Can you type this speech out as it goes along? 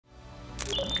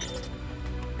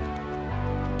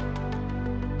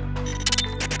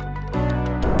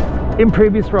In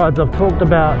previous rides, I've talked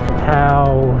about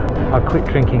how I quit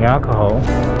drinking alcohol.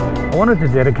 I wanted to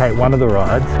dedicate one of the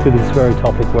rides to this very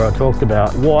topic where I talked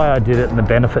about why I did it and the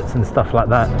benefits and stuff like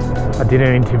that. I did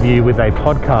an interview with a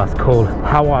podcast called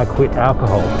How I Quit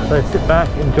Alcohol. So sit back,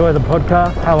 enjoy the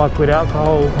podcast, How I Quit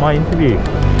Alcohol, my interview.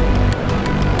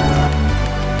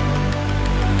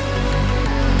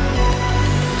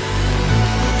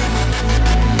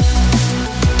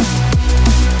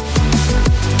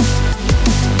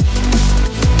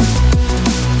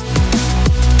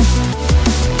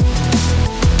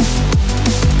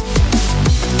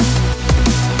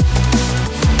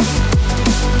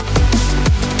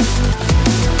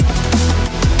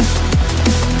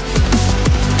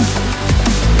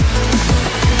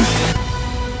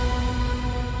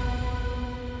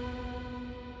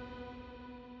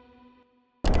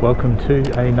 Welcome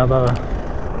to another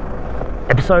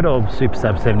episode of Super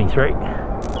Sav 73.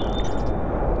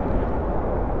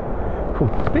 Cool.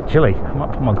 It's a bit chilly. I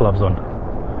might put my gloves on.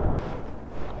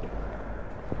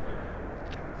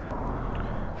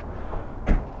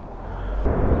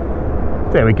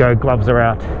 There we go, gloves are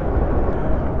out.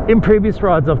 In previous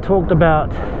rides, I've talked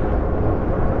about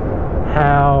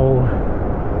how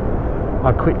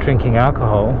I quit drinking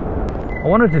alcohol. I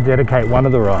wanted to dedicate one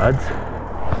of the rides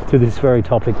to this very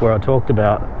topic where I talked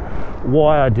about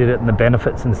why I did it and the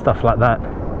benefits and stuff like that.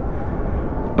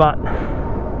 But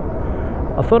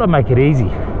I thought I'd make it easy.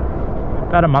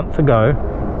 About a month ago,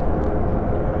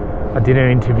 I did an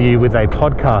interview with a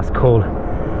podcast called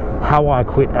How I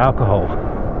Quit Alcohol.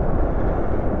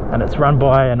 And it's run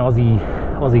by an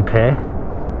Aussie pair,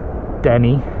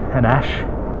 Danny and Ash.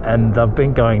 And they've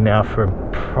been going now for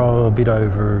a bit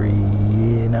over a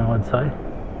year now, I'd say.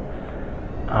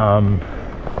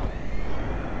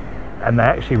 And they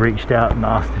actually reached out and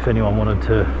asked if anyone wanted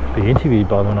to be interviewed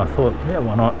by them, and I thought, yeah,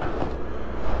 why not?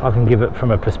 I can give it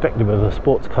from a perspective of a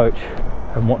sports coach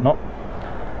and whatnot,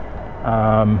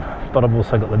 but I've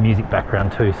also got the music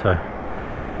background too, so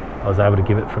I was able to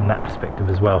give it from that perspective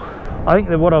as well. I think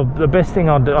that the best thing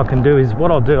I can do is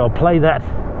I'll play that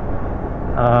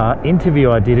interview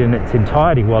I did in its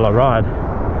entirety while I ride.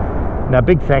 Now,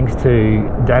 big thanks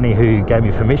to Danny, who gave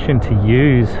me permission to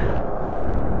use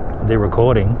the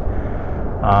recording.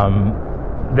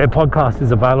 Their podcast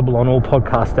is available on all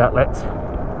podcast outlets.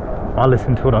 I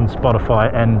listen to it on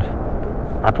Spotify and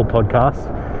Apple Podcasts,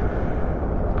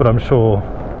 but I'm sure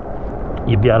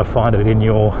you'd be able to find it in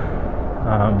your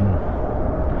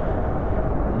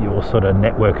sort of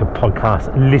network of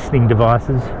podcast listening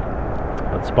devices.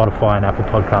 But Spotify and Apple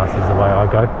Podcasts is the way I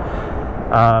go.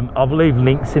 I'll leave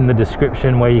links in the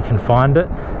description where you can find it,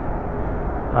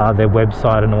 their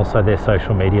website and also their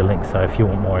social media links. So if you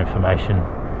want more information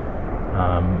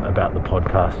about the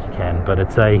podcast, you can. But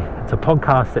it's a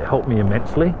podcast that helped me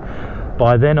immensely.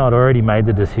 By then I'd already made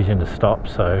the decision to stop,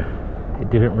 so it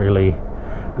didn't really,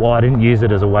 I didn't use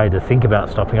it as a way to think about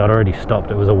stopping. I'd already stopped.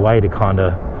 It was a way to kind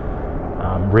of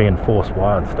reinforce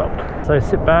why I'd stopped. So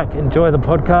sit back, enjoy the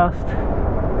podcast,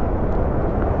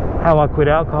 How I Quit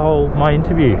Alcohol, my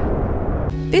interview.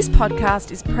 This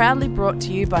podcast is proudly brought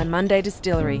to you by Monday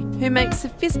Distillery, who makes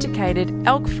sophisticated,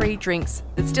 elk-free drinks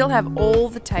that still have all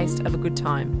the taste of a good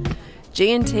time.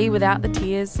 G&T without the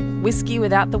tears, whiskey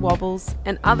without the wobbles,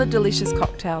 and other delicious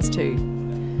cocktails too.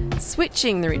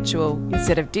 Switching the ritual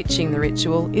instead of ditching the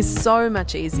ritual is so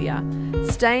much easier.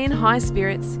 Stay in high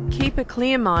spirits, keep a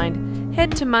clear mind,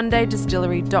 head to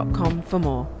mondaydistillery.com for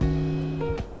more.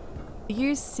 Are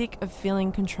you sick of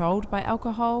feeling controlled by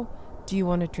alcohol? Do you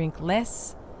want to drink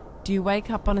less? Do you wake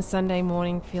up on a Sunday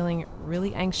morning feeling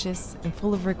really anxious and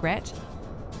full of regret?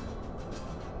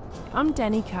 I'm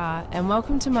Danny Carr, and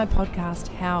welcome to my podcast,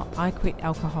 How I Quit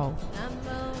Alcohol.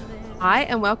 Hi,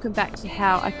 and welcome back to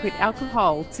How I Quit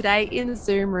Alcohol. Today in the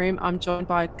Zoom room, I'm joined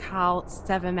by Carl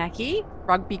Savamaki,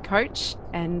 rugby coach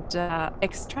and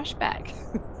ex-trash bag.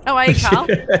 How are you, Carl?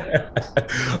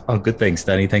 Oh, good, thanks,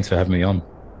 Danny. Thanks for having me on.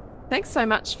 Thanks so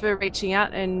much for reaching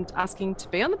out and asking to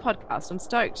be on the podcast. I'm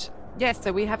stoked. Yeah,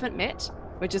 so we haven't met.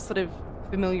 We're just sort of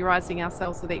familiarising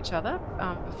ourselves with each other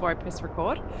before I press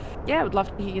record. Yeah, I would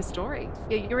love to hear your story.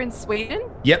 Yeah, you're in Sweden?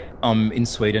 Yep, I'm in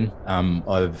Sweden.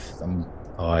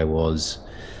 I was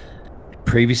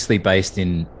previously based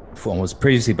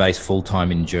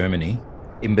full-time in Germany.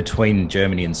 In between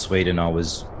Germany and Sweden, I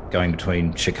was going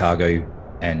between Chicago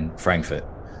and Frankfurt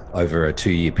over a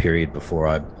 2-year period before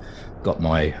I got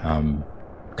my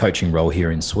coaching role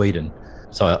here in Sweden.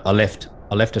 So I left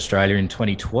Australia in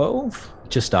 2012,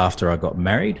 just after I got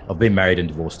married. I've been married and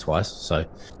divorced twice. So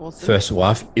awesome. First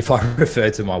wife, if I refer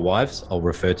to my wives, I'll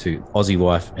refer to Aussie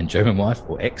wife and German wife,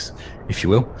 or ex, if you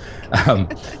will.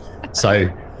 So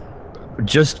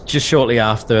Just shortly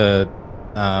after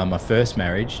my first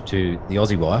marriage to the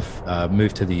Aussie wife,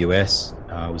 moved to the US.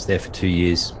 Was there for 2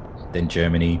 years, then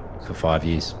Germany for 5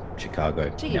 years, Chicago,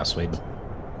 Gee, now Sweden.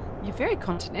 You're very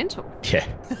continental. Yeah.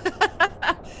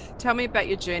 Tell me about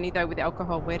your journey though with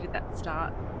alcohol. Where did that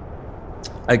start?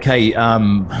 Okay.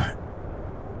 I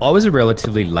was a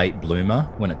relatively late bloomer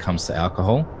when it comes to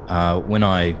alcohol. When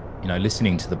I,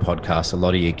 listening to the podcast, a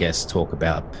lot of your guests talk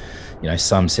about,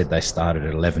 some said they started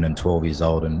at 11 and 12 years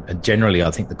old. And generally,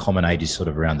 I think the common age is sort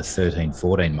of around the 13,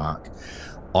 14 mark.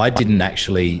 I didn't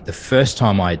actually, the first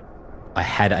time I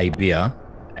had a beer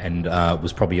and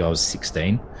was probably I was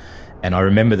 16. And I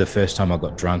remember the first time I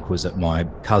got drunk was at my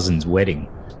cousin's wedding,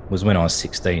 was when I was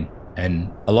 16.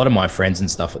 And a lot of my friends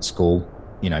and stuff at school,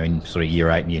 in sort of year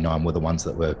 8 and year 9 were the ones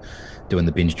that were doing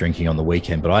the binge drinking on the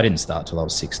weekend. But I didn't start till I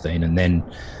was 16. And then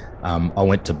I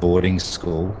went to boarding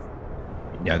school.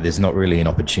 There's not really an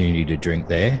opportunity to drink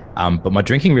there. But my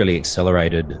drinking really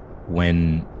accelerated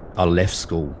when I left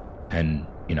school and,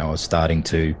 I was starting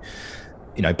to,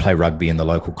 play rugby in the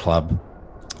local club.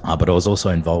 But I was also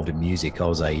involved in music. I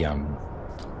was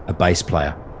a bass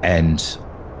player, and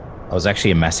I was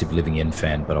actually a massive Living End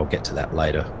fan, but I'll get to that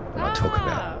later when I talk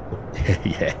about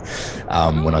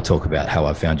when I talk about how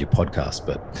I found your podcast.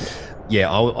 But yeah,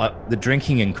 the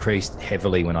drinking increased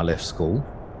heavily when I left school.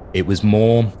 It was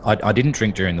more, I didn't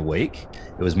drink during the week.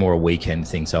 It was more a weekend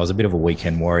thing. So I was a bit of a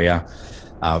weekend warrior.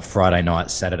 Friday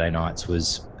nights, Saturday nights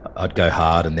I'd go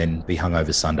hard and then be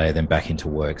hungover Sunday, then back into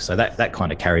work. So that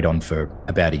kind of carried on for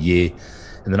about a year.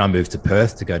 And then I moved to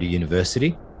Perth to go to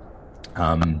university.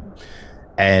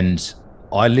 And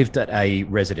I lived at a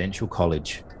residential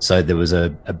college. So there was a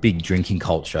big drinking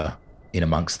culture in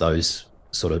amongst those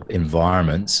sort of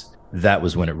environments. That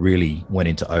was when it really went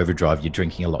into overdrive. You're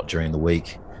drinking a lot during the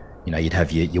week. You'd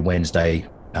have your Wednesday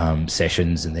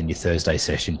sessions and then your Thursday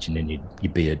sessions, and then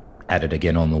you'd be at it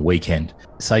again on the weekend.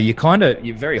 So you're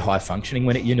very high functioning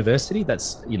when at university.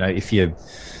 That's, if you're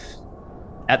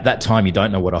at that time, you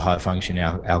don't know what a high functioning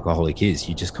alcoholic is.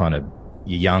 You just you're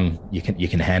young, you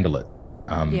can handle it.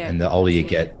 And the older you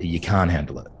get, you can't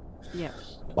handle it. Yeah.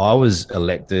 I was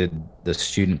elected the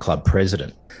student club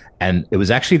president, and it was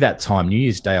actually that time, New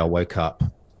Year's Day, I woke up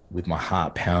with my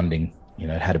heart pounding.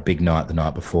 Had a big night the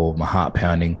night before, my heart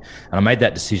pounding, and I made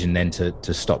that decision then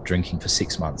to stop drinking for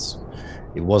 6 months.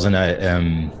 It wasn't I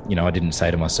didn't say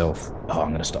to myself, I'm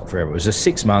going to stop forever. It was just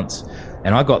 6 months,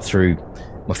 and I got through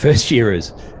my first year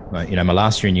as, my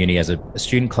last year in uni as a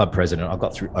student club president. I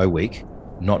got through O Week,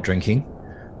 not drinking.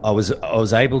 I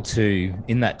was able to,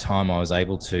 in that time, I was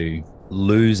able to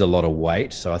lose a lot of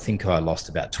weight. So I think I lost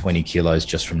about 20 kilos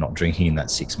just from not drinking in that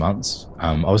 6 months.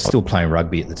 I was still playing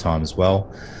rugby at the time as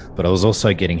well, but I was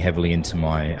also getting heavily into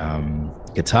my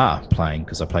guitar playing,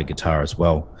 because I played guitar as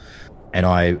well. And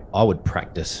I would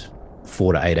practice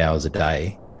 4 to 8 hours a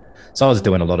day. So I was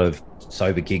doing a lot of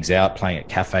sober gigs out, playing at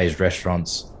cafes,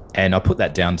 restaurants, and I put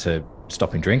that down to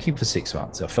stopping drinking for 6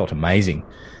 months. I felt amazing.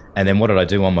 And then what did I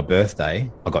do on my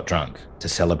birthday? I got drunk to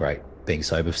celebrate being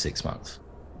sober for 6 months.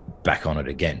 Back on it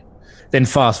again. Then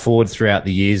fast forward throughout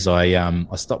the years,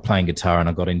 I stopped playing guitar and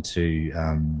I got into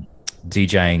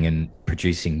DJing and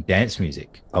producing dance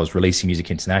music. I was releasing music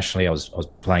internationally. I was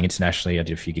playing internationally. I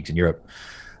did a few gigs in Europe.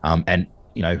 And,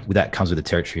 with that comes with the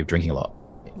territory of drinking a lot,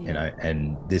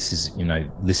 and this is,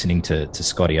 listening to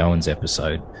Scotty Owen's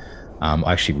episode.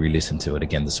 I actually re-listened to it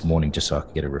again this morning just so I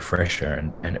could get a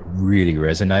refresher, and it really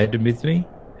resonated with me.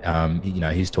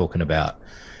 He's talking about,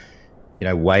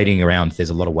 waiting around.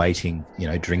 There's a lot of waiting,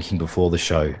 drinking before the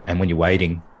show. And when you're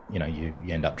waiting, you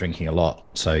end up drinking a lot.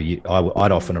 So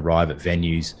I'd often arrive at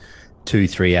venues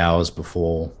 2-3 hours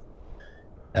before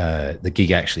the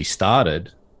gig actually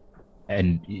started,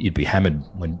 and you'd be hammered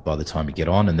by the time you get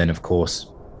on. And then, of course,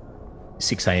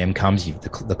 6 a.m. comes,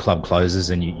 the club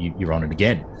closes, and you're on it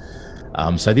again.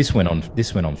 So this went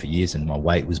on for years, and my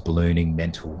weight was ballooning.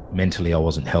 Mentally, I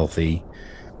wasn't healthy.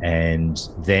 And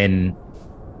then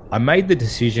I made the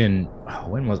decision.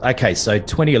 So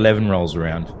 2011 rolls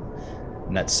around,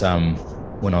 and that's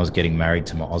when I was getting married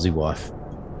to my Aussie wife.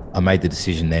 I made the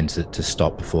decision then to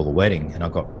stop before the wedding, and I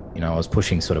got, I was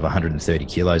pushing sort of 130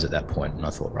 kilos at that point, and I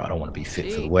thought, right, I want to be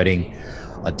fit for the wedding.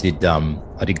 I did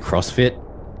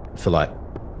CrossFit for like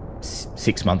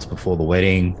 6 months before the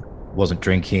wedding. Wasn't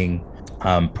drinking.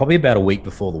 Probably about a week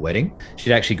before the wedding,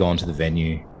 she'd actually gone to the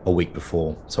venue a week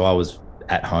before, so I was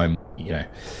at home,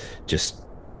 just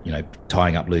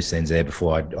tying up loose ends there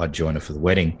before I'd join her for the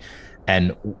wedding.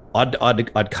 And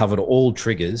I'd covered all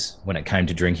triggers when it came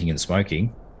to drinking and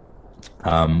smoking.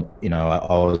 I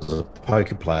was a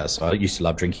poker player, so I used to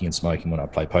love drinking and smoking when I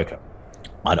played poker.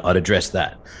 I'd addressed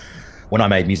that. when I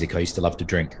made music, I used to love to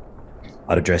drink.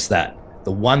 I'd address that.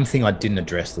 The one thing I didn't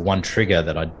address, the one trigger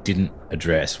that I didn't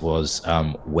address was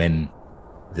when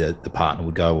the partner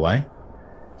would go away.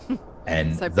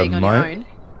 And so being on your own.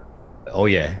 Oh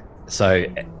yeah. So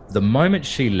the moment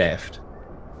she left,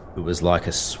 it was like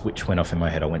a switch went off in my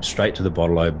head. I went straight to the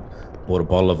bottle. I bought a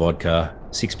bottle of vodka,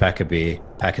 6-pack of beer,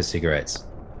 pack of cigarettes.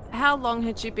 How long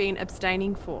had you been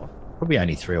abstaining for? Probably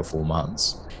only 3 or 4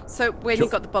 months. So when you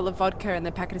got the bottle of vodka and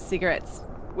the packet of cigarettes,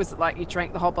 was it like you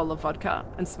drank the whole bottle of vodka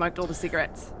and smoked all the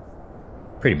cigarettes?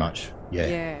 Pretty much, yeah.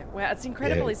 Yeah. Wow, it's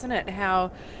incredible, isn't it?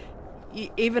 How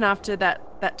even after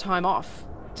that time off,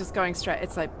 just going straight,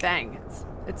 it's like bang,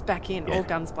 it's back in, all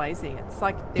guns blazing. It's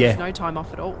like there's no time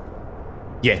off at all.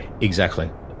 Yeah,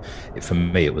 exactly. For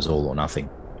me, it was all or nothing.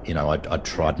 You know, I'd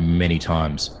tried many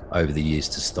times over the years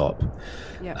to stop.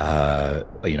 Yeah.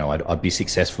 You know, I'd be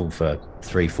successful for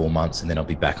 3-4 months, and then I'd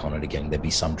be back on it again. There'd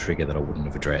be some trigger that I wouldn't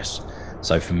have addressed.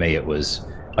 So for me, it was,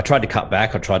 I tried to cut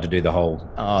back. I tried to do the whole,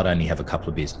 I'd only have a couple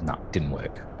of beers. No, didn't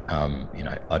work. You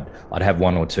know, I'd have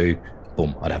 1 or 2,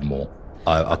 boom, I'd have more.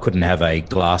 I couldn't have a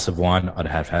glass of wine. I'd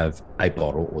have a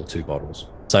bottle or 2 bottles.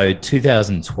 So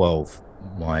 2012,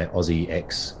 my Aussie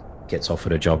ex gets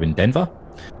offered a job in Denver.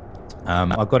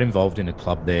 I got involved in a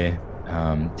club there,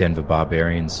 Denver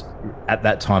Barbarians. At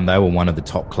that time, they were one of the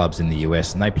top clubs in the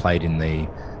US, and they played in the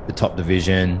top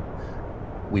division.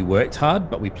 We worked hard,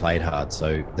 but we played hard.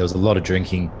 So there was a lot of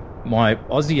drinking. My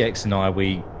Aussie ex and I,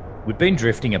 we'd been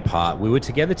drifting apart. We were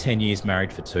together 10 years,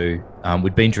 married for 2.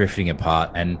 We'd been drifting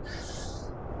apart, and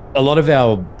a lot of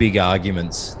our big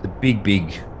arguments, the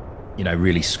big, you know,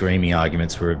 really screaming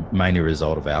arguments, were mainly a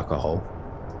result of alcohol.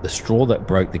 The straw that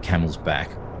broke the camel's back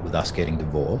with us getting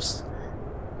divorced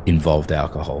involved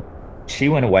alcohol. She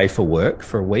went away for work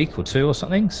for a week or 2 or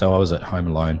something, so I was at home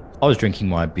alone. I was drinking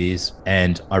my beers,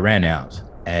 and I ran out,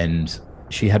 and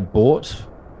she had bought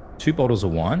 2 bottles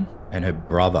of wine, and her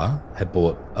brother had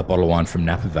bought a bottle of wine from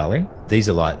Napa Valley. These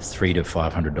are like $300 to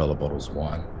 $500 bottles of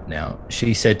wine. Now,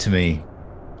 she said to me,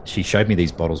 she showed me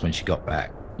these bottles when she got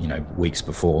back, you know, weeks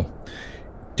before.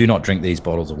 Do not drink these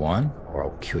bottles of wine or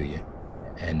I'll kill you.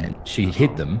 And she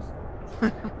hid them,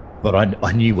 but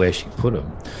I knew where she put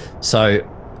them. So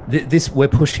we're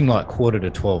pushing like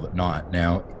 11:45 at night.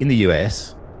 Now, in the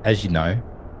US, as you know,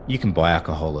 you can buy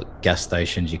alcohol at gas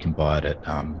stations, you can buy it at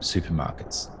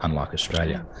supermarkets, unlike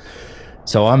Australia.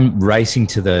 So I'm racing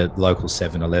to the local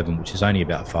 7-Eleven, which is only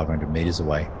about 500 meters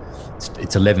away.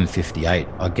 It's 11:58.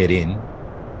 I get in,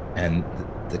 and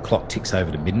the clock ticks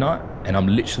over to midnight, and I'm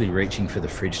literally reaching for the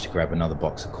fridge to grab another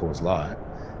box of Coors Light,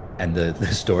 and the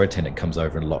store attendant comes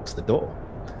over and locks the door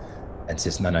and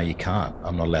says, no, you can't.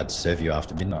 I'm not allowed to serve you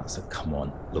after midnight. I said, come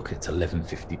on, look, it's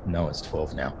 11:50. No, it's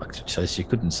 12 now. So she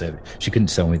couldn't serve it. She couldn't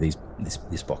sell me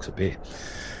this box of beer.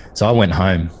 So I went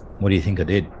home. What do you think I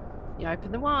did? You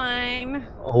opened the wine.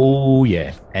 Oh,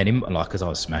 yeah. And because I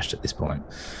was smashed at this point.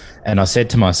 And I said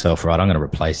to myself, right, I'm going to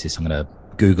replace this. I'm going to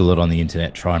Google it on the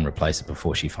internet, try and replace it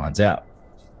before she finds out.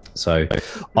 So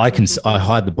I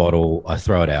hide the bottle, I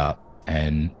throw it out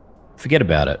and forget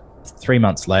about it. 3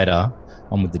 months later,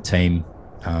 I'm with the team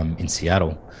in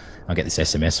Seattle. I get this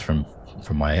SMS from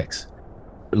my ex.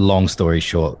 Long story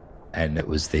short, and it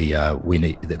was they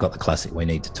got the classic, we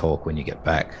need to talk when you get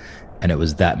back. And it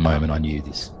was that moment I knew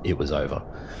it was over.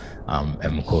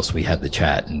 And of course we had the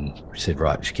chat and said,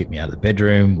 right, she kicked me out of the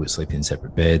bedroom. We're sleeping in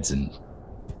separate beds, and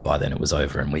by then it was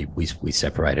over, and we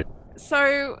separated.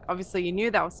 So obviously you knew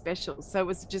that was special. So it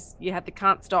was just, you had the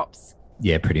can't stops.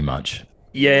 Yeah, pretty much.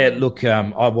 Yeah, look,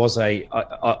 I was a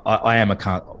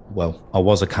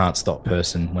can't stop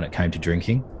person when it came to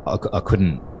drinking. I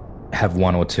couldn't have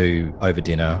 1 or 2 over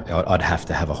dinner. I'd have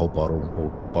to have a whole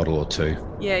bottle or 2.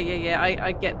 Yeah.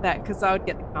 I get that, because I would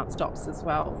get the can't stops as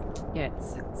well. Yeah,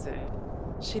 it's a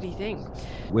shitty thing.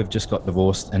 We've just got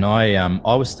divorced, and I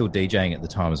was still DJing at the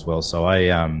time as well. So I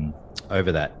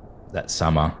over that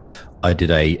summer, I did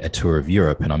a tour of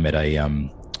Europe, and I met a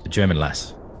German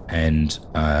lass, and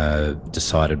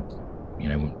decided, you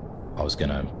know, I was going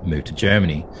to move to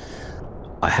Germany.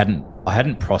 I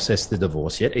hadn't processed the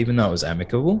divorce yet, even though it was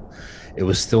amicable. It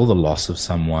was still the loss of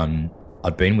someone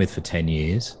I'd been with for 10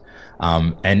 years.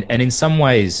 And in some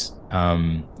ways,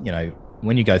 you know,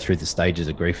 when you go through the stages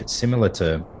of grief, it's similar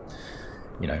to,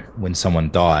 you know, when someone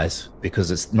dies,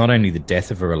 because it's not only the death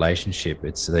of a relationship,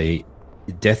 it's the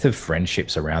death of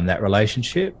friendships around that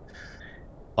relationship.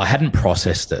 I hadn't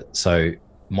processed it. So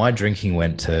my drinking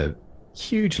went to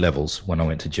huge levels when I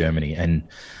went to Germany. And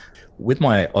with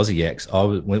my Aussie ex, I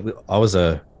was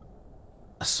a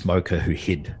smoker who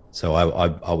hid. So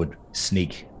I would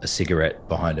sneak a cigarette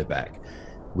behind her back.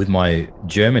 With my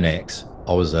German ex,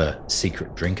 I was a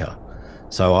secret drinker.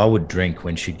 So I would drink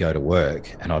when she'd go to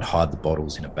work, and I'd hide the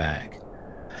bottles in a bag.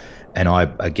 And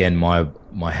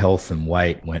my health and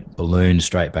weight went ballooned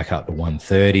straight back up to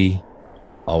 130.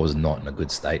 I was not in a good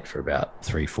state for about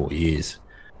 3-4 years.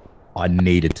 I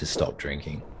needed to stop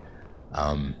drinking.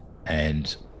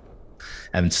 And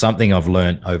something I've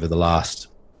learned over the last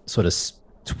sort of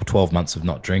 12 months of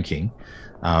not drinking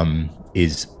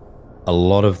is a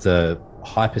lot of the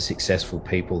hyper successful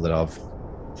people that I've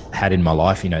had in my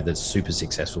life, the super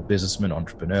successful businessmen,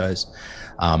 entrepreneurs,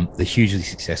 the hugely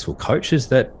successful coaches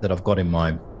that I've got in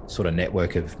my sort of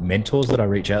network of mentors that I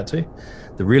reach out to,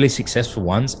 the really successful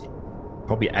ones,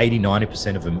 probably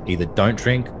 80-90% of them either don't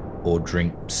drink or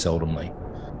drink seldomly.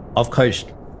 I've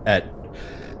coached at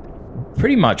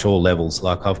pretty much all levels.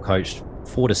 Like I've coached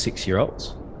 4 to 6 year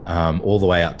olds, all the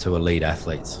way up to elite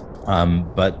athletes.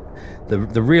 But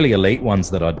the really elite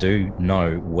ones that I do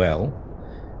know well,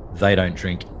 they don't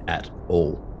drink at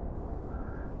all.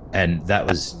 And that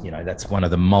was, that's one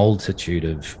of the multitude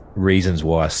of reasons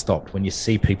why I stopped. When you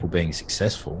see people being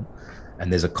successful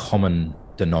and there's a common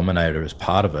denominator as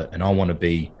part of it, and I want to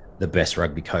be the best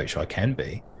rugby coach I can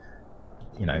be,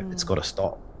 it's got to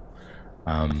stop.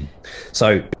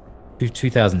 So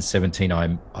 2017,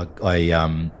 I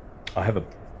have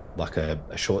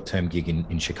a short-term gig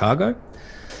in Chicago,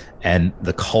 and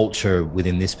the culture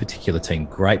within this particular team,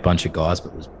 great bunch of guys,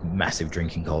 but it was massive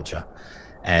drinking culture.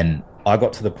 And I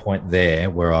got to the point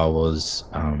there where I was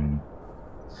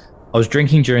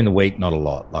drinking during the week, not a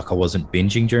lot. Like I wasn't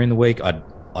binging during the week. I'd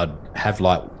have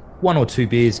like 1 or 2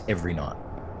 beers every night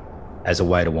as a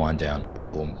way to wind down,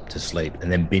 boom, to sleep,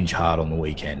 and then binge hard on the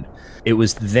weekend. It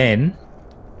was then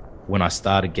when I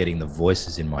started getting the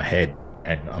voices in my head,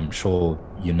 and I'm sure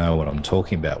you know what I'm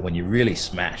talking about, when you're really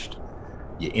smashed,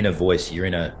 your inner voice, your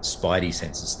inner spidey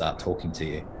senses start talking to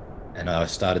you. And I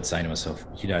started saying to myself,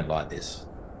 you don't like this.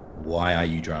 Why are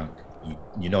you drunk?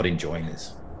 You're not enjoying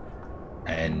this.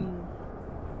 And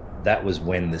that was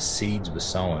when the seeds were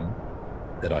sown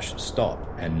that I should stop.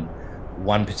 And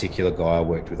one particular guy I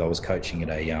worked with, I was coaching at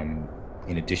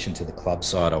in addition to the club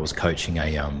side, I was coaching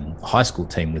a high school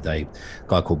team with a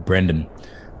guy called Brendan.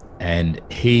 And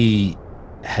he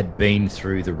had been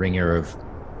through the ringer of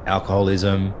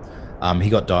alcoholism.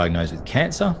 He got diagnosed with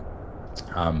cancer,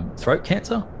 throat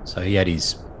cancer. So he had he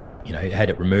had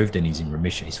it removed, and he's in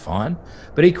remission, he's fine.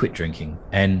 But he quit drinking,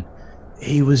 and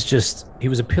he was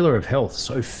a pillar of health,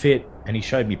 so fit. And he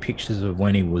showed me pictures of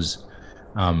when he was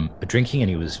drinking, and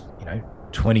he was,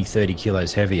 20, 30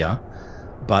 kilos heavier.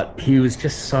 But he was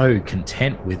just so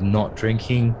content with not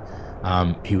drinking.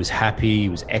 He was happy, he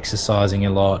was exercising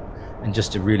a lot, and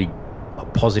just a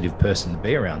positive person to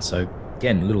be around. So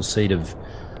again, little seed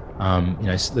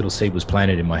was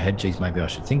planted in my head. Geez, maybe I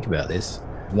should think about this.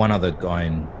 One other guy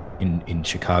in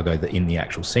Chicago, in the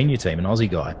actual senior team, an Aussie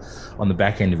guy, on the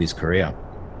back end of his career,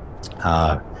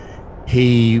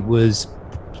 he was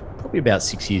probably about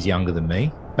 6 years younger than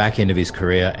me, back end of his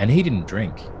career, and he didn't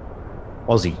drink.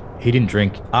 Aussie, he didn't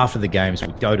drink. After the games,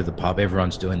 we'd go to the pub,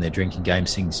 everyone's doing their drinking games,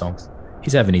 singing songs.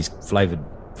 He's having his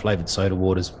flavored soda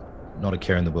waters, not a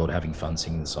care in the world, having fun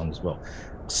singing the song as well.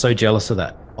 So jealous of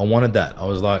that. I wanted that. I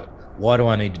was like, why do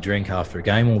I need to drink after a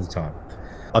game all the time?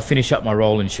 I finish up my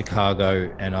role in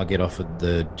Chicago, and I get offered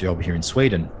the job here in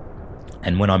Sweden.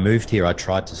 And when I moved here, I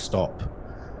tried to stop.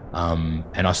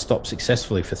 And I stopped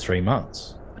successfully for 3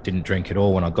 months. I didn't drink at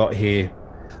all when I got here.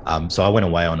 So I went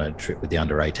away on a trip with the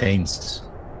under-18s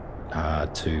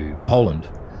to Poland.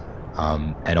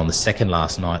 And on the second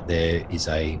last night, there is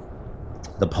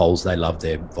the Poles, they love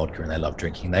their vodka and they love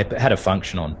drinking. They had a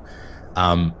function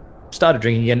on. Started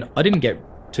drinking again. I didn't get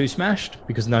too smashed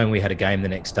because knowing we had a game the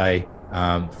next day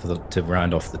to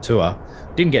round off the tour,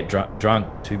 didn't get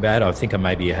drunk too bad. I think I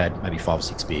had 5 or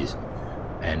 6 beers.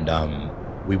 And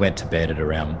we went to bed at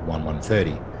around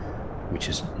 1:30, which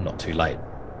is not too late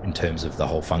in terms of the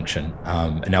whole function.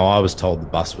 And now I was told the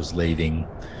bus was leaving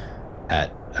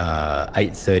at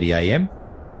 8:30 a.m.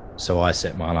 So I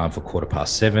set my alarm for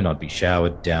 7:15. I'd be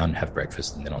showered, down, have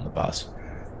breakfast, and then on the bus.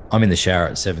 I'm in the shower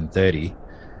at 7:30,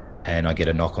 and I get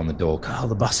a knock on the door. Carl,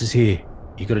 the bus is here.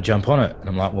 You got to jump on it. And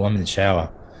I'm like, well, I'm in the shower.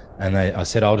 And I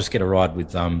said, I'll just get a ride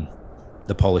with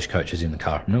the Polish coaches in the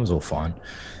car. And it was all fine.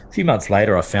 A few months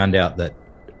later, I found out that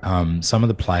some of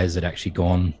the players had actually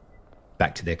gone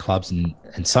back to their clubs, and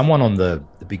someone on the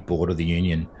big board of the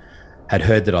union had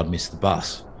heard that I'd missed the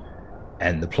bus.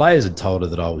 And the players had told her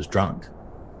that I was drunk,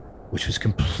 which was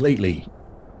completely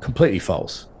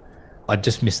false. I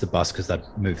just missed the bus because they'd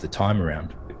moved the time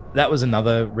around. That was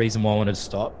another reason why I wanted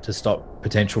to stop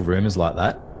potential rumours like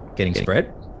that getting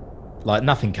spread. Like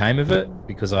nothing came of it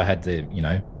because I had the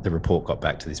report got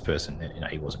back to this person.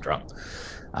 He wasn't drunk.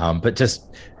 But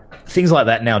just things like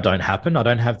that now don't happen. I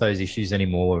don't have those issues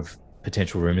anymore of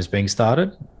potential rumors being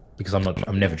started because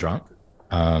I'm never drunk.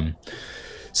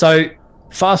 So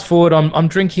fast forward, I'm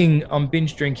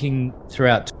binge drinking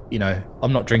throughout.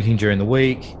 I'm not drinking during the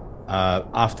week.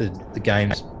 After the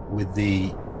games with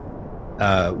the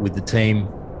team,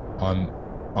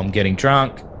 I'm getting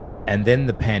drunk, and then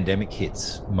the pandemic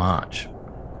hits March.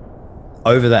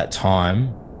 Over that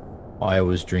time, I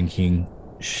was drinking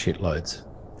shitloads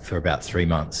for about 3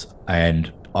 months,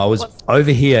 and I was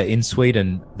over here in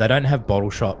Sweden. They don't have bottle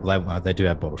shop. They do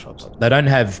have bottle shops. They don't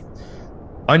have.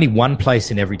 Only one place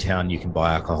in every town you can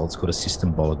buy alcohol. It's called a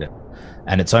Systembolaget,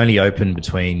 and it's only open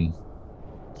during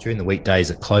the weekdays.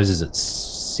 It closes at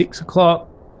 6 o'clock,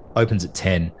 opens at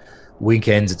 10.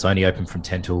 Weekends, it's only open from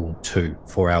 10 till 2,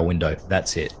 4-hour window.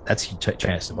 That's it. That's your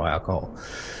chance to buy alcohol.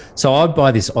 So I'd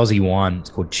buy this Aussie wine. It's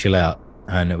called Chill Out,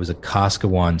 and it was a cask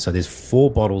of wine. So there's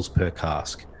 4 bottles per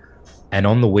cask. And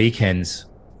on the weekends,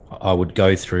 I would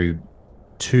go through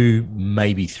 2,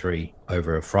 maybe 3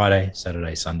 over a Friday,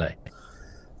 Saturday, Sunday.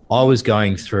 I was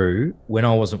going through when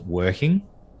I wasn't working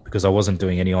because I wasn't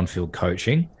doing any on-field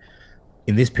coaching.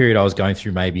 In this period, I was going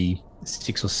through maybe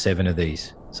 6 or 7 of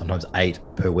these, sometimes 8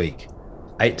 per week.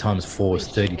 8 times 4 is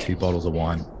 32 bottles of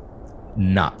wine.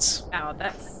 Nuts. Wow,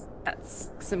 that's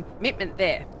some commitment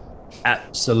there.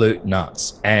 Absolute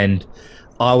nuts. And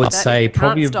I would say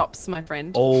probably stops, my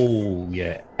friend. Oh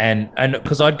yeah, and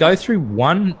because I'd go through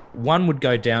one would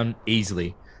go down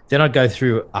easily, then I'd go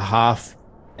through a half,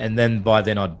 and then by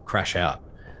then I'd crash out.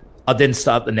 I'd then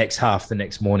start the next half the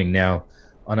next morning. Now,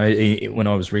 I know when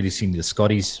I was releasing the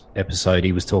Scotty's episode,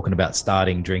 he was talking about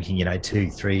starting drinking, 2,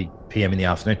 3 p.m. in the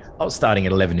afternoon. I was starting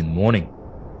at 11 in the morning.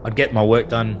 I'd get my work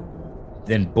done,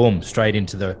 then boom, straight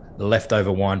into the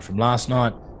leftover wine from last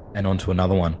night and onto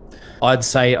another one. I'd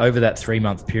say over that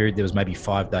 3-month period, there was maybe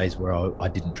 5 days where I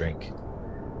didn't drink.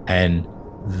 And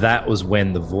that was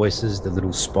when the voices, the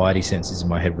little spidey senses in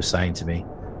my head were saying to me,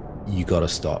 you got to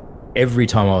stop. Every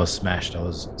time I was smashed, I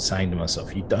was saying to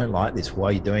myself, you don't like this. Why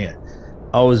are you doing it?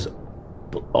 I was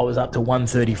up to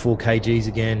 134 kgs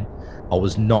again. I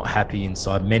was not happy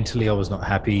inside. Mentally, I was not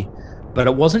happy, but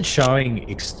it wasn't showing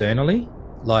externally.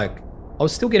 Like, I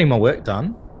was still getting my work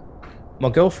done. My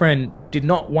girlfriend did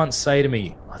not once say to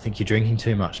me, I think you're drinking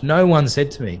too much. No one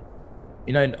said to me,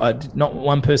 not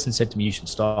one person said to me, you should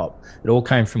stop. It all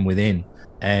came from within.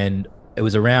 And it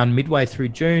was around midway through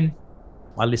June,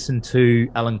 I listened to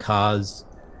Alan Carr's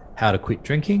How to Quit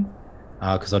Drinking,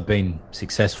 because I'd been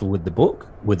successful with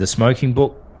the smoking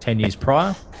book 10 years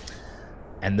prior.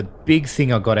 And the big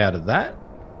thing I got out of that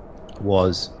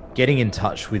was getting in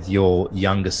touch with your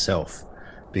younger self.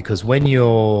 Because when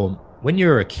you're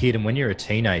a kid and when you're a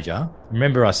teenager,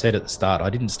 remember I said at the start, I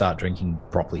didn't start drinking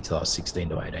properly till I was 16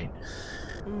 to 18.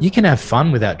 You can have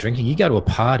fun without drinking. You go to a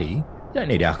party, you don't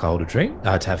need alcohol to drink, to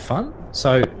have fun.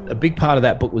 So a big part of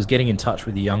that book was getting in touch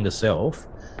with your younger self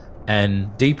and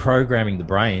deprogramming the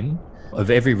brain of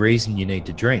every reason you need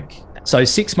to drink. So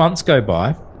 6 months go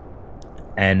by,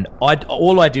 and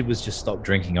all I did was just stop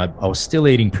drinking. I was still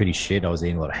eating pretty shit. I was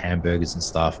eating a lot of hamburgers and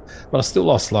stuff, but I still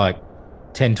lost like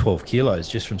 10, 12 kilos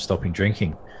just from stopping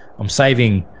drinking. I'm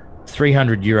saving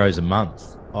 300 euros a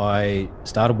month. I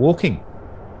started walking.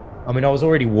 I mean, I was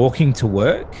already walking to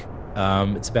work.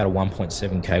 It's about a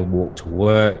 1.7K walk to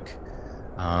work.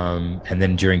 And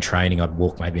then during training, I'd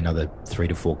walk maybe another 3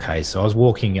 to 4K. So I was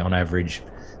walking on average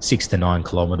 6 to 9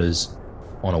 kilometers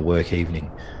on a work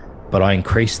evening. But I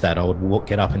increased that. I would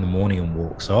get up in the morning and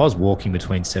walk. So I was walking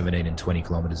between 17 and 20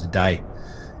 kilometers a day.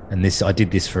 And I did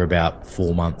this for about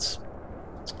 4 months.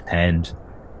 And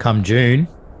come June,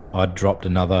 I dropped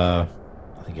another,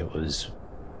 I think it was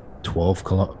 12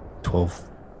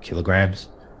 kilograms.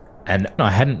 And I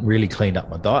hadn't really cleaned up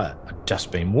my diet. I'd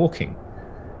just been walking.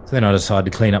 So then I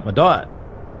decided to clean up my diet.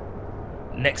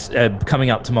 Next, coming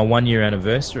up to my 1-year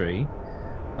anniversary,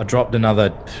 I dropped another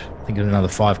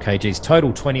 5 kgs,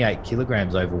 total 28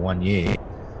 kilograms over 1 year.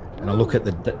 And I look at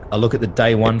the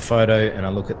day one photo and I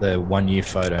look at the 1 year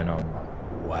photo and I'm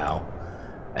like, wow.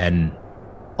 And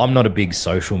I'm not a big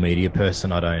social media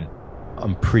person.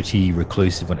 I'm pretty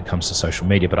reclusive when it comes to social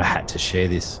media, but I had to share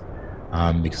this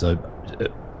because I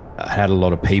had a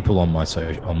lot of people on my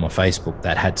Facebook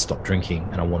that had stopped drinking,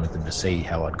 and I wanted them to see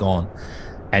how I'd gone.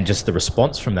 And just the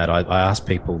response from that, I asked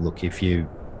people, look, if you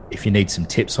need some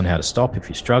tips on how to stop, if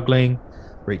you're struggling,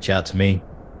 reach out to me.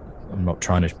 I'm not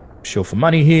trying to shill for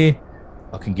money here.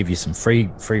 I can give you some free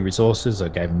resources. I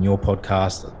gave them your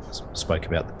podcast. I spoke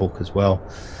about the book as well.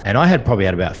 And I had probably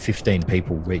had about 15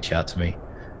 people reach out to me.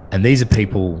 And these are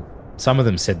people some of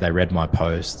them said they read my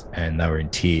post and they were in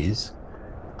tears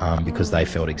because they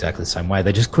felt exactly the same way.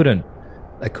 They just couldn't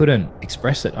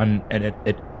express it. And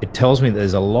it tells me that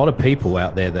there's a lot of people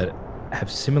out there that have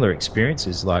similar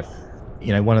experiences. Like,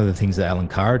 you know, one of the things that Alan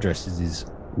Carr addresses is,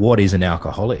 what is an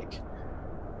alcoholic?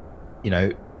 You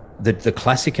know, the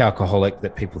classic alcoholic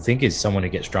that people think is someone who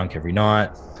gets drunk every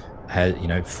night, has, you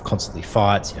know, constantly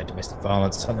fights, you know, domestic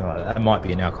violence, something like that. That might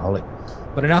be an alcoholic.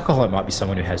 But an alcoholic might be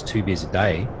someone who has 2 beers a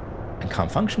day and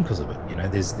can't function because of it. You know,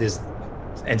 there's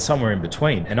and somewhere in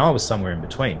between. And I was somewhere in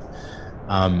between.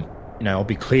 You know, I'll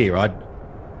be clear.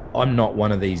 I'm not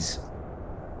one of these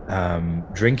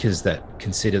drinkers that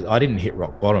consider. I didn't hit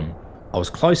rock bottom. I was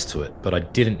close to it, but I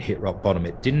didn't hit rock bottom.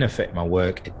 It didn't affect my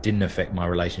work. It didn't affect my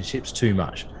relationships too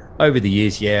much. Over the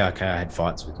years, yeah, okay, I had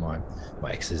fights with my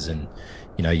exes, and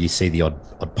you know, you see the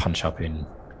odd punch up in,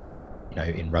 you know,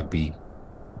 in rugby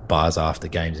bars after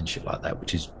games and shit like that,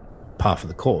 which is par for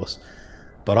the course.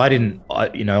 But I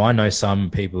know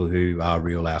some people who are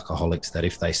real alcoholics that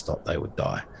if they stopped, they would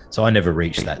die. So I never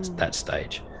reached that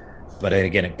stage. But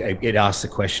again, it asks the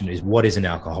question is, what is an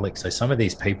alcoholic? So some of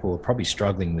these people are probably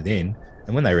struggling within.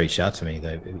 And when they reached out to me,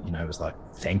 they, you know, it was like,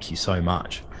 thank you so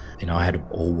much. You know, I had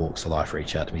all walks of life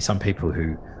reach out to me. Some people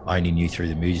who I only knew through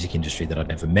the music industry that I'd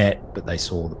never met, but they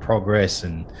saw the progress.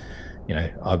 And, you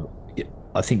know,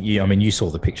 I think you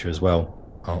saw the picture as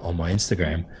well on my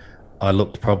Instagram. I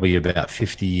looked probably about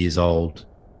 50 years old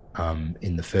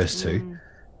in the first two.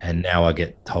 And now I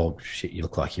get told, shit, you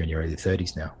look like you're in your early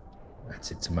 30s now.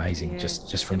 It's amazing,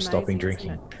 just from stopping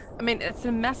drinking. I mean, it's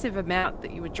a massive amount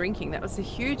that you were drinking. That was a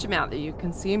huge amount that you're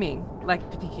consuming. Like,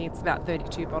 thinking it's about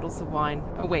 32 bottles of wine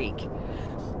a week.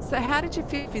 So how did you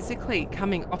feel physically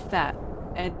coming off that?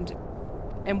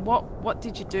 And what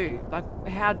did you do? Like,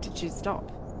 how did you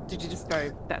stop? Did you just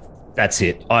go, that's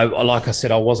it? Like I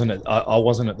said, I wasn't at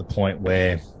the point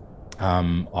where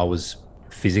I was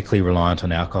physically reliant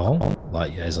on alcohol.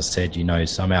 Like, as I said, you know,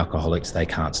 some alcoholics, they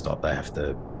can't stop. They have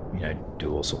to, you know,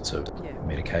 do all sorts of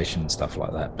medication and stuff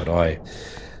like that. But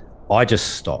I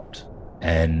just stopped,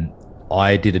 and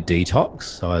I did a detox.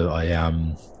 So I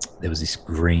there was this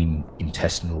green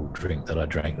intestinal drink that I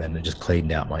drank then. It just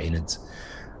cleaned out my innards.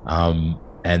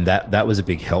 And that was a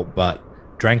big help, but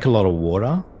drank a lot of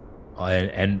water.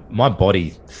 And my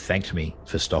body thanked me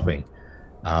for stopping.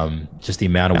 Just the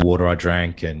amount of water I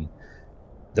drank. And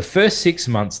the first 6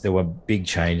 months, there were big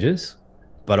changes,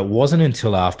 but it wasn't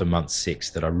until after month 6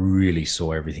 that I really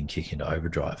saw everything kick into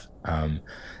overdrive.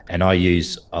 And I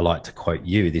like to quote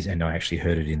you this, and I actually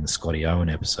heard it in the Scotty Owen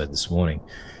episode this morning.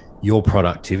 Your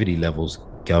productivity levels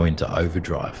go into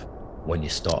overdrive when you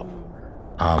stop.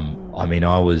 I mean,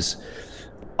 I was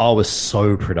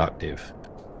so productive,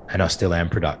 and I still am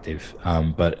productive.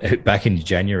 But back in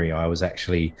January, I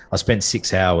spent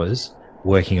 6 hours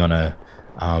working on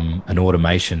an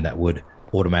automation that would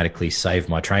automatically save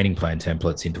my training plan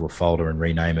templates into a folder and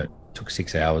rename it. Took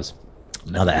 6 hours.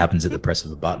 Now that happens at the press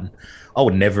of a button. I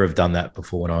would never have done that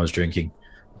before when I was drinking.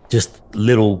 Just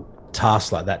little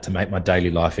tasks like that to make my daily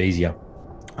life easier.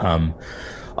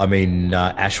 I mean,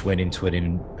 Ash went into it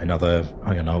in another,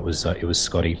 I don't know, it was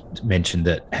Scotty mentioned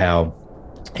that how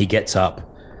he gets up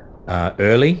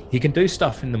early. He can do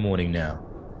stuff in the morning now.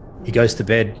 He goes to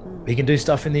bed. He can do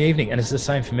stuff in the evening. And it's the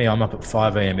same for me. I'm up at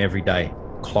 5 a.m. every day,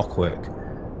 clockwork.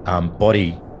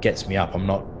 Body gets me up.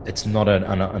 It's not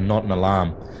an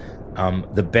alarm.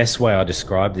 The best way I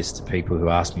describe this to people who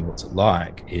ask me what's it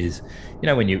like is, you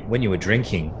know, when you were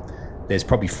drinking, there's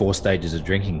probably 4 stages of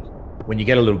drinking. When you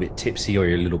get a little bit tipsy or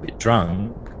you're a little bit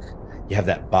drunk, you have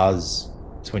that buzz.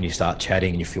 It's when you start chatting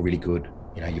and you feel really good.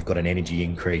 You know, you've got an energy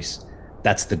increase.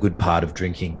 That's the good part of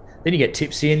drinking. Then you get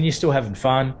tipsy and you're still having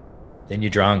fun. Then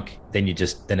you're drunk. Then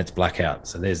it's blackout.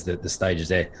 So there's the stages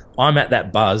there. I'm at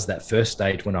that buzz, that first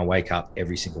stage when I wake up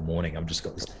every single morning. I've just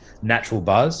got this natural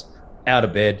buzz, out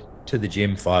of bed, to the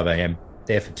gym, 5 a.m.,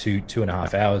 there for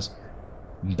 2.5 hours,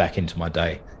 back into my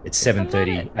day. It's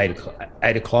 7:30,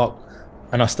 8 o'clock,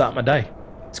 and I start my day.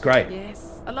 It's great.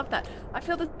 Yes, I love that. I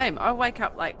feel the same. I wake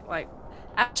up like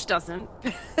Ash doesn't.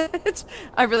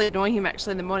 I really annoy him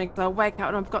actually in the morning, because I wake up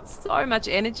and I've got so much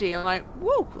energy. I'm like,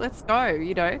 whoa, let's go.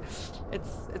 You know,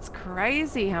 it's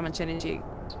crazy how much energy.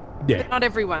 Yeah. But not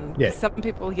everyone. Yeah. Some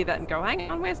people hear that and go, hang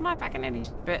on, where's my fucking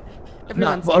energy? But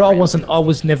no, but I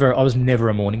was never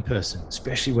a morning person,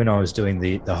 especially when I was doing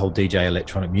the whole DJ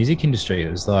electronic music industry.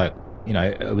 It was like, you know,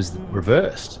 it was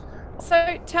reversed.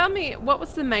 So tell me, what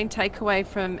was the main takeaway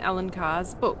from Alan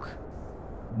Carr's book?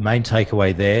 Main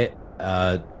takeaway there,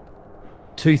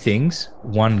 2 things.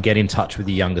 One, get in touch with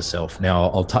your younger self.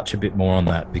 Now, I'll touch a bit more on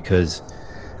that because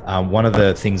one of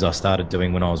the things I started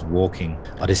doing when I was walking,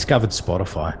 I discovered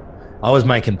Spotify. I was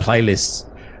making playlists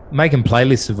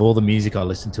of all the music I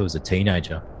listened to as a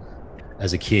teenager,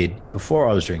 as a kid, before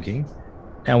I was drinking.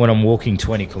 Now when I'm walking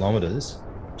 20 kilometers,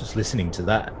 just listening to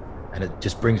that, and it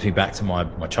just brings me back to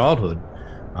my childhood,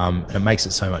 and it makes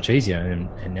it so much easier.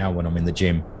 And now when I'm in the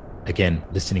gym, again,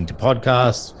 listening to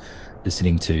podcasts,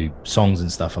 listening to songs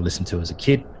and stuff I listened to as a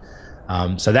kid.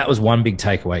 So that was one big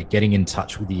takeaway, getting in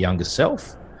touch with your younger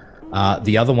self.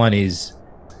 The other one is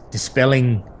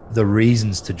dispelling the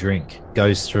reasons to drink.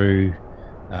 Goes through,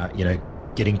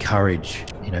 getting courage,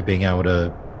 being able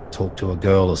to talk to a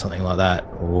girl or something like that,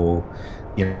 or,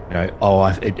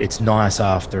 it's nice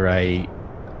after a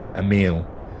meal.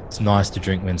 It's nice to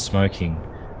drink when smoking.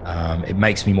 It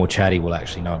makes me more chatty. Well,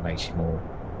 actually, no, it makes you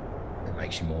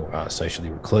more socially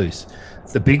recluse.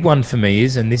 The big one for me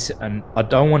is, and I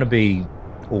don't want to be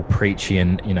all preachy,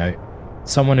 and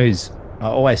someone I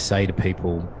always say to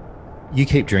people, you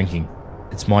keep drinking.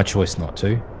 It's my choice not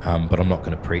to, but I'm not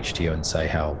going to preach to you and say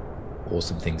how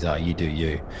awesome things are. You do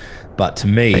you. But to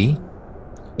me,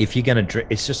 if you're going to drink,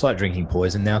 it's just like drinking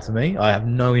poison now to me. I have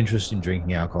no interest in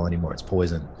drinking alcohol anymore. It's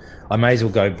poison. I may as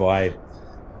well go buy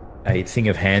a thing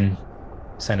of hand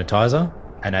sanitizer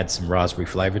and add some raspberry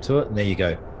flavor to it, and there you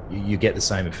go. You get the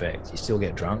same effect. You still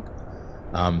get drunk.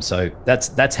 So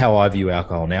that's how I view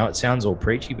alcohol now. It sounds all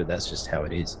preachy, but that's just how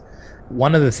it is.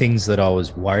 One of the things that I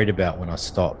was worried about when I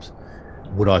stopped,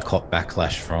 would I cop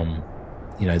backlash from,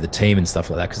 the team and stuff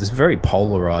like that? Because it's very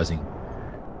polarizing,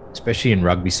 especially in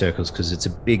rugby circles, because it's a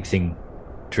big thing,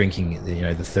 drinking,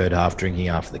 the third half, drinking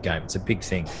after the game. It's a big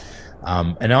thing.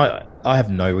 And I have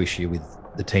no issue with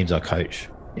the teams I coach,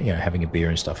 having a beer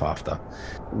and stuff after.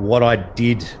 What I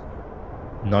did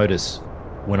notice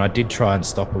when I did try and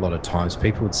stop, a lot of times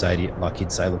people would say to you, like,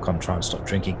 you'd say, look, I'm trying to stop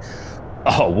drinking.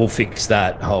 Oh, we'll fix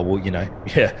that. Oh,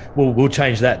 well, we'll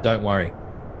change that. Don't worry.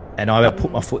 And I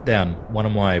put my foot down. One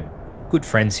of my good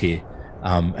friends here,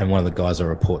 and one of the guys I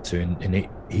report to, and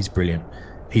he's brilliant.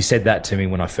 He said that to me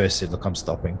when I first said, look, I'm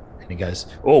stopping. And he goes,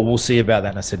 oh, we'll see about that.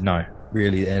 And I said, no,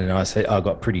 really. And I said, I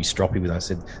got pretty stroppy with it. I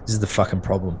said, this is the fucking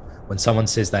problem. When someone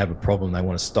says they have a problem, they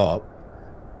want to stop,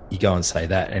 you go and say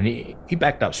that. And he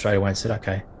backed up straight away and said,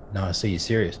 okay, no, I see you're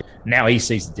serious. Now he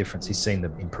sees the difference. He's seen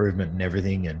the improvement and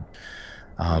everything. And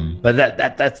but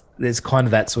that there's kind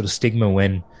of that sort of stigma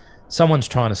when someone's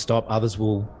trying to stop, others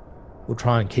will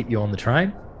try and keep you on the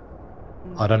train.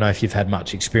 I don't know if you've had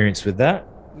much experience with that.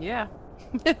 Yeah.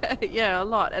 Yeah, a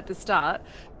lot at the start.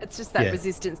 It's just that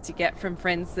resistance to get from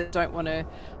friends that don't want to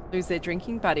lose their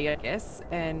drinking buddy, I guess,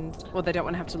 or they don't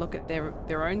want to have to look at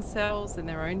their own selves and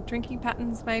their own drinking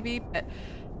patterns maybe. But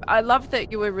I love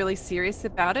that you were really serious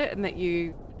about it, and that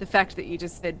the fact that you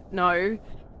just said, no,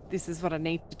 this is what I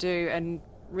need to do, and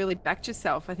really backed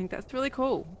yourself. I think that's really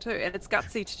cool too, and it's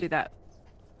gutsy to do that.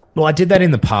 Well, I did that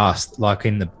in the past, like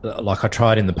I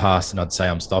tried in the past, and I'd say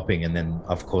I'm stopping, and then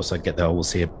of course I'd get the, we'll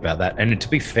see about that. And to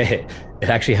be fair, it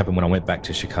actually happened when I went back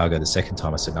to Chicago the second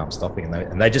time. I said, no, I'm stopping,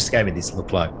 and they just gave me this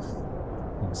look like,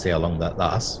 we'll see how long that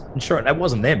lasts. And sure, it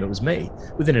wasn't them, it was me.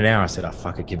 Within an hour, I said, oh,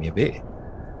 fuck it, give me a beer.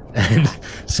 And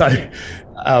so,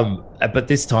 but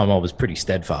this time I was pretty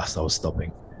steadfast. I was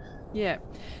stopping. Yeah.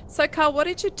 So, Carl, what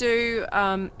did you do?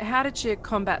 How did you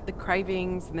combat the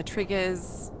cravings and the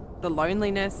triggers, the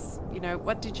loneliness?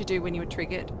 What did you do when you were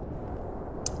triggered?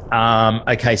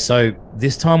 Okay, so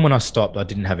this time when I stopped, I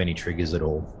didn't have any triggers at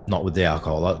all, not with the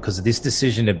alcohol, because this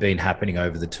decision had been happening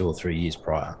over the 2 or 3 years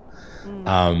prior.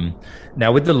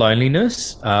 Now with the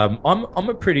loneliness, I'm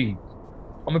a pretty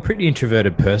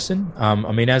introverted person.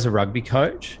 I mean, as a rugby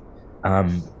coach,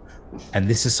 and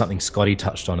this is something Scotty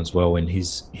touched on as well in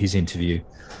his interview.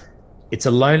 It's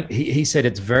he said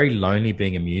it's very lonely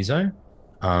being a muso.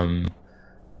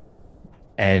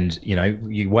 And,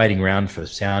 you're waiting around for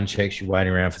sound checks, you're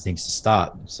waiting around for things to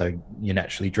start, so you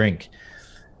naturally drink.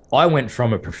 I went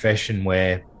from a profession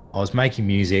where I was making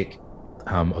music,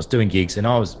 I was doing gigs, and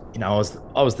I was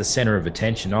the center of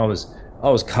attention. I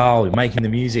was Carl making the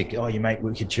music. Oh, you make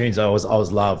wicked tunes. I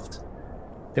was loved.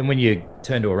 Then when you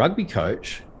turn to a rugby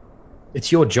coach, it's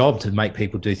your job to make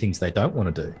people do things they don't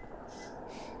want to do.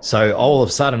 So all of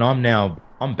a sudden, I'm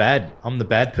bad. I'm the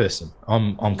bad person.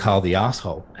 I'm Carl the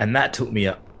asshole, and that took me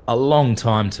a long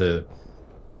time to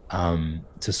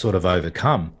sort of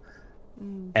overcome.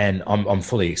 And I'm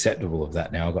fully acceptable of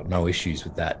that now. I've got no issues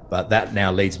with that. But that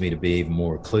now leads me to be even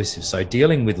more reclusive. So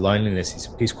dealing with loneliness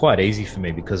is quite easy for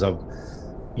me, because I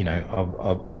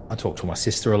talk to my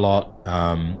sister a lot.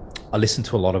 I listen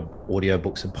to a lot of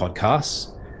audiobooks and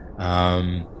podcasts,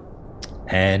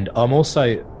 and I'm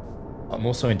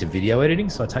also into video editing,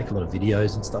 so I take a lot of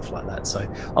videos and stuff like that. So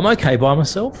I'm okay by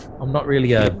myself. I'm not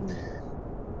really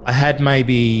I had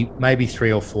maybe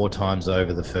 3 or 4 times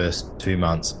over the first 2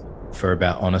 months for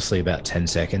honestly about 10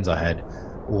 seconds. I'd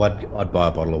buy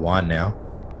a bottle of wine now.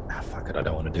 Fuck it, I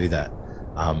don't want to do that.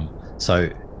 So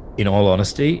in all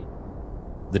honesty,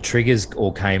 the triggers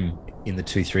all came in the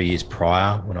 2-3 years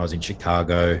prior when I was in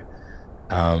Chicago.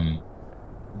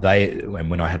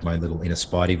 When I had my little inner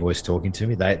Spidey voice talking to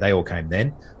me, they all came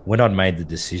then. When I'd made the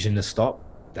decision to stop,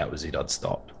 that was it. I'd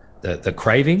stopped. The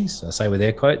cravings, I say with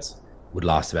air quotes, would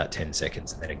last about 10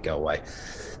 seconds and then it'd go away.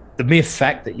 The mere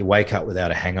fact that you wake up without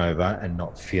a hangover and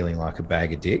not feeling like a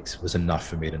bag of dicks was enough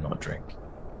for me to not drink.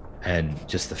 And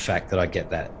just the fact that I get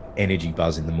that energy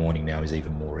buzz in the morning now is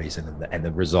even more reason. And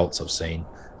the results I've seen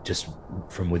just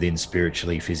from within,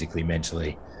 spiritually, physically,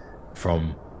 mentally,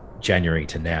 from January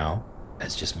to now,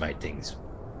 has just made things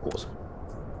awesome.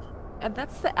 And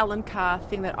that's the Alan Carr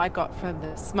thing that I got from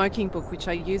the smoking book, which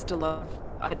I used a lot.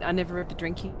 I never read the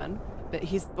drinking one, but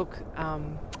his book,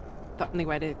 The Only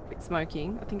Way to Quit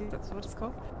Smoking, I think that's what it's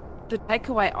called. The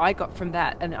takeaway I got from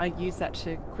that, and I used that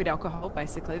to quit alcohol,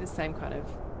 basically the same kind of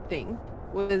thing,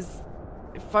 was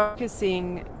the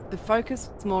focus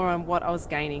was more on what I was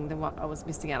gaining than what I was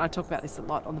missing out. I talk about this a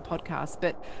lot on the podcast,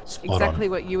 but exactly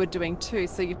what you were doing too.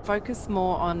 So you focus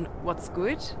more on what's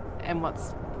good and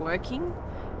what's working,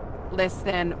 less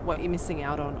than what you're missing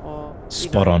out on. Or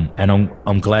spot on. And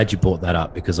I'm glad you brought that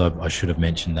up, because I should have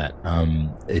mentioned that.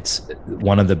 It's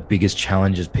one of the biggest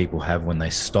challenges people have when they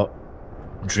stop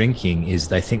drinking is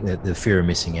they think that the fear of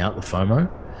missing out, the FOMO.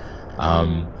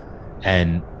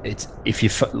 And it's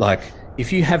if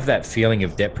you have that feeling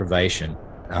of deprivation,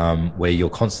 where you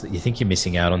think you're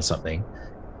missing out on something,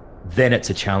 then it's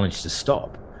a challenge to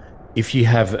stop. If you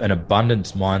have an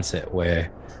abundance mindset where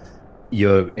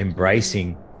you're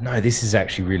embracing, no, this is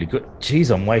actually really good. Geez,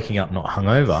 I'm waking up not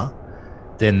hungover.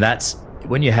 Then that's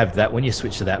when you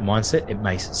switch to that mindset, it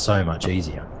makes it so much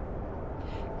easier.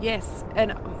 Yes,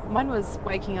 and mine was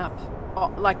waking up,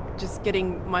 like just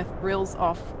getting my thrills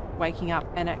off, waking up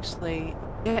and actually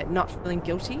not feeling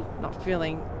guilty, not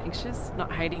feeling anxious,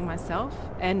 not hating myself,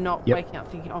 and not waking up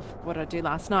thinking, oh, what did I do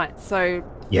last night? So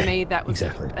for me, that was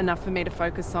enough for me to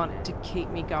focus on to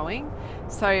keep me going.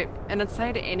 So, and I'd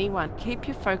say to anyone, keep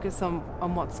your focus on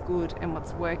what's good and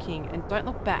what's working, and don't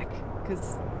look back,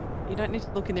 because you don't need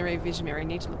to look in the rear vision mirror. You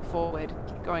need to look forward,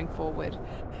 keep going forward.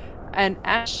 And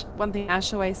one thing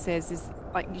Ash always says is,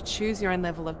 like, you choose your own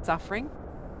level of suffering,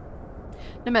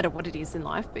 no matter what it is in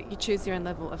life, but you choose your own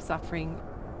level of suffering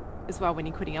as well when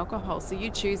you're quitting alcohol. So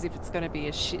you choose if it's going to be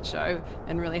a shit show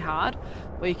and really hard,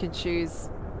 or you can choose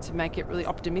to make it really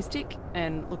optimistic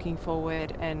and looking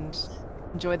forward and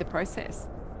enjoy the process.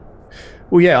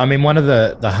 Well, yeah, I mean, one of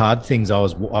the hard things I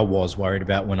was worried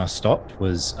about when I stopped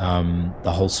was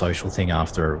the whole social thing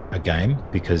after a game,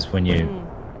 because when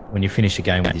you finish a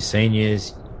game with your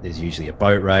seniors, there's usually a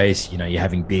boat race, you're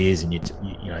having beers, and you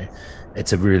know,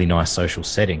 it's a really nice social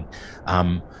setting.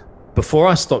 Before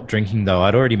I stopped drinking, though,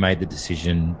 I'd already made the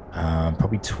decision,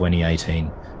 probably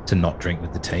 2018, to not drink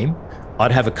with the team.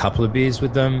 I'd have a couple of beers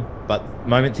with them, but the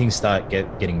moment things start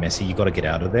getting messy, you got to get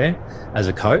out of there as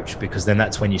a coach, because then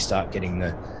that's when you start getting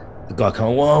the guy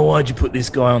going, "Whoa, why'd you put this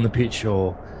guy on the pitch?"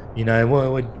 Or,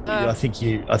 I think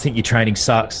your training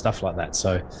sucks, stuff like that.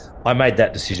 So I made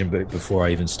that decision before I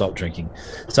even stopped drinking.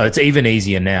 So it's even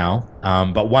easier now.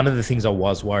 But one of the things I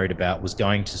was worried about was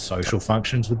going to social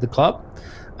functions with the club.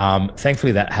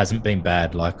 Thankfully, that hasn't been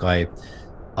bad. Like I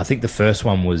think the first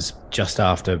one was just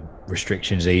after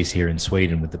restrictions eased here in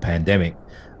Sweden with the pandemic.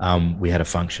 We had a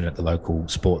function at the local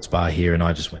sports bar here, and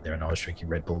I just went there and I was drinking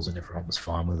Red Bulls, and everyone was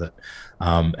fine with it.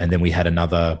 And then we had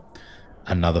another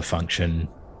function.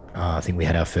 I think we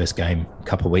had our first game a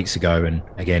couple of weeks ago, and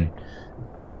again,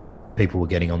 people were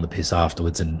getting on the piss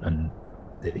afterwards, and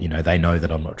they know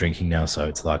that I'm not drinking now, so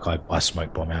it's like I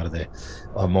smoke bomb out of there.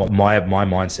 My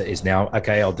mindset is now,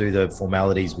 okay, I'll do the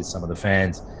formalities with some of the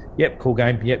fans. Yep, cool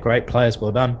game. Yep, great players,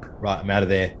 well done. Right, I'm out of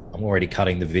there. I'm already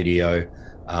cutting the video.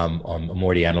 I'm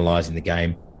already analysing the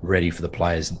game, ready for the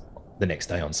players the next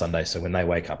day on Sunday. So when they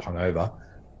wake up hungover,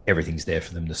 everything's there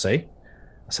for them to see.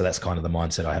 So that's kind of the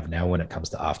mindset I have now when it comes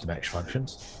to after-match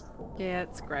functions. Yeah,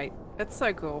 it's great. It's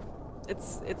so cool.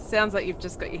 It sounds like you've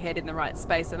just got your head in the right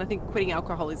space, and I think quitting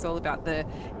alcohol is all about the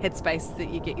headspace that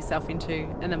you get yourself into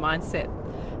and the mindset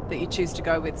that you choose to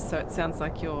go with. So it sounds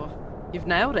like you've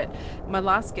nailed it. My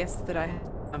last guest that I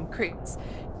had, Chris,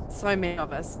 so many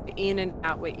of us, we're in and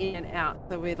out.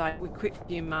 So we quit for a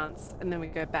few months and then we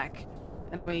go back,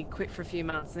 and we quit for a few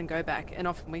months and go back, and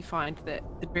often we find that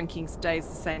the drinking stays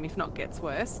the same, if not gets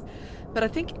worse. But I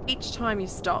think each time you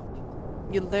stop,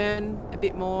 you learn a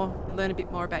bit more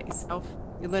about yourself,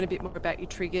 you learn a bit more about your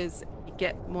triggers, your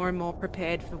get more and more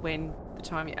prepared for when the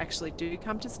time you actually do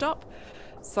come to stop.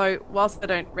 So whilst I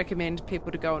don't recommend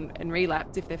people to go and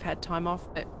relapse if they've had time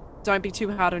off, but don't be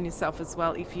too hard on yourself as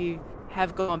well. If you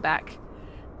have gone back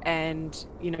and,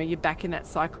 you know, you're back in that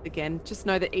cycle again, just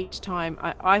know that each time,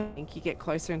 I think you get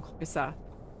closer and closer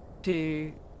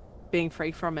to being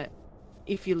free from it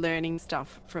if you're learning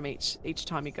stuff from each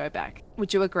time you go back.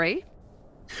 Would you agree?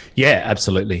 Yeah,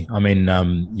 absolutely. I mean,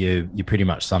 you pretty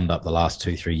much summed up the last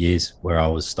 2-3 years where I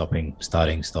was stopping,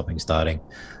 starting.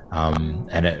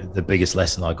 The biggest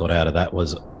lesson I got out of that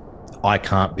was I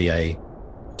can't be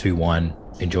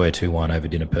enjoy a 2-wine over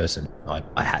dinner person.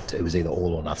 I had to. It was either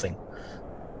all or nothing.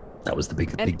 That was the big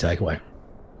takeaway.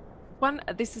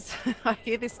 I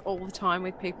hear this all the time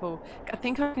with people. I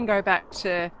think I can go back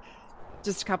to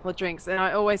just a couple of drinks, and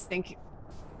I always think,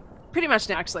 pretty much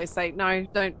now actually, say no,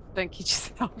 don't kid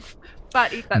yourself.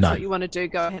 But if that's what you want to do,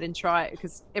 go ahead and try it,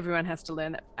 because everyone has to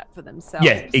learn that for themselves.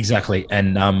 Yeah, exactly.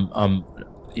 And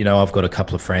you know, I've got a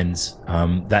couple of friends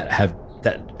that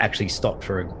actually stopped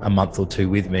for a month or two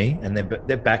with me, and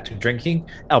they're back to drinking,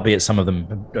 albeit some of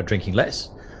them are drinking less.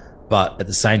 But at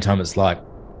the same time, it's like,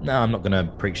 no, I'm not going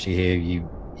to preach to you here.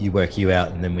 You work you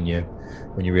out, and then when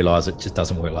you realise it just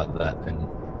doesn't work like that, then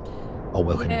I'll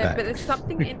welcome you back. Yeah, but there's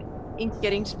something in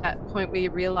getting to that point where you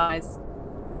realise,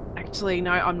 actually,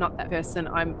 no, I'm not that person.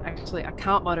 I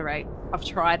can't moderate. I've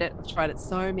tried it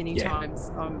so many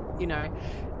times. You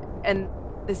know, and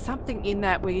there's something in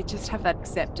that where you just have that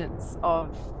acceptance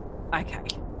of, okay,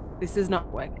 this is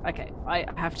not working. Okay, I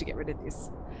have to get rid of this.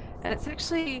 And it's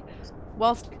actually,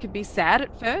 whilst it could be sad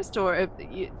at first, or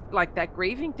like that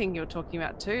grieving thing you're talking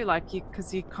about too,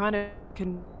 because you kind of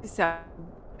can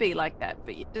be like that,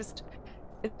 but it's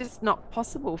just not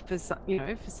possible for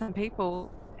some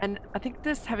people. And I think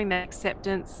just having that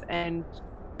acceptance and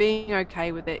being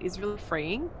okay with it is really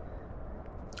freeing.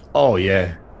 Oh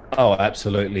yeah. Oh,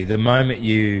 absolutely. The moment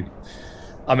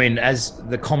as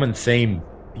the common theme,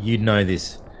 you know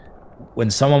this, when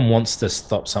someone wants to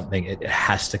stop something, it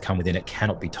has to come within. It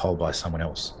cannot be told by someone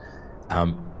else.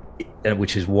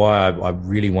 Which is why I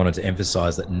really wanted to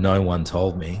emphasize that no one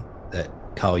told me that,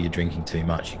 Carl, you're drinking too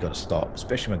much, you've got to stop.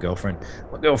 Especially my girlfriend.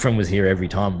 My girlfriend was here every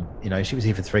time. You know, she was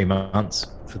here for 3 months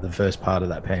for the first part of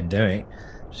that pandemic.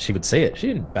 She would see it. She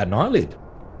didn't bat an eyelid.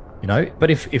 You know, but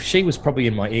if she was probably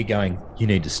in my ear going, you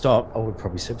need to stop, I would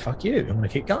probably say, fuck you, I'm going to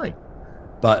keep going.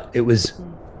 But it was,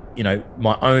 you know,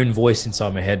 my own voice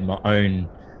inside my head, my own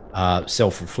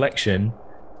self-reflection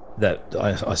that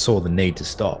I saw the need to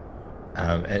stop.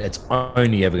 And it's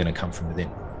only ever going to come from within.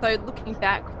 So looking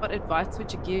back, what advice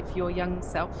would you give your young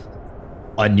self?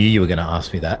 I knew you were going to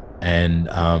ask me that. And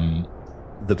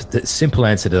the simple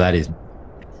answer to that is,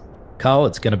 Carl,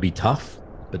 it's going to be tough,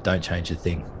 but don't change a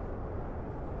thing.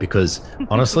 Because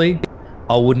honestly,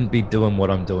 I wouldn't be doing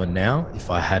what I'm doing now if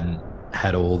I hadn't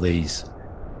had all these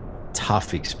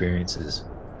tough experiences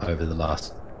over the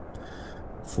last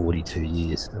 42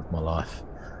 years of my life.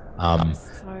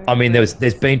 I mean, there's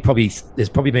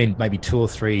probably been maybe 2 or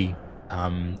 3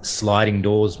 sliding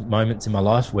doors moments in my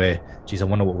life where, geez, I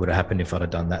wonder what would have happened if I'd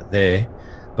have done that there.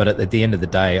 But at the end of the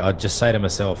day, I'd just say to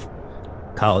myself,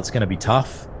 Carl, it's going to be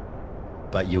tough,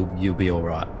 but you'll be all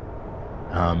right.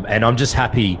 And I'm just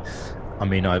happy. I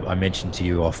mean, I mentioned to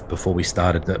you off before we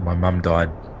started that my mum died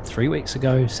 3 weeks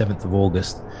ago, 7th of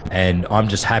August. And I'm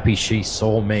just happy she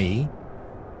saw me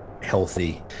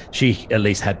healthy. She at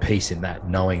least had peace in that,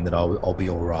 knowing that I'll be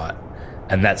all right.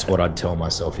 And that's what I'd tell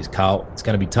myself is, Carl, it's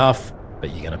going to be tough, but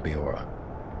you're going to be all right.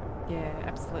 Yeah,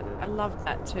 absolutely. I love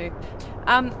that too.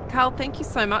 Carl, thank you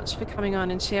so much for coming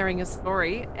on and sharing your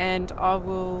story. And I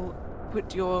will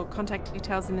put your contact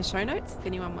details in the show notes if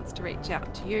anyone wants to reach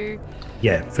out to you.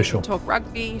 Yeah, for sure. Talk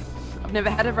rugby. I've never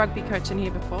had a rugby coach in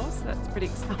here before, so that's pretty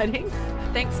exciting.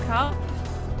 Thanks, Carl.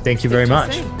 Thank you very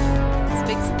much.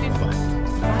 Speak soon.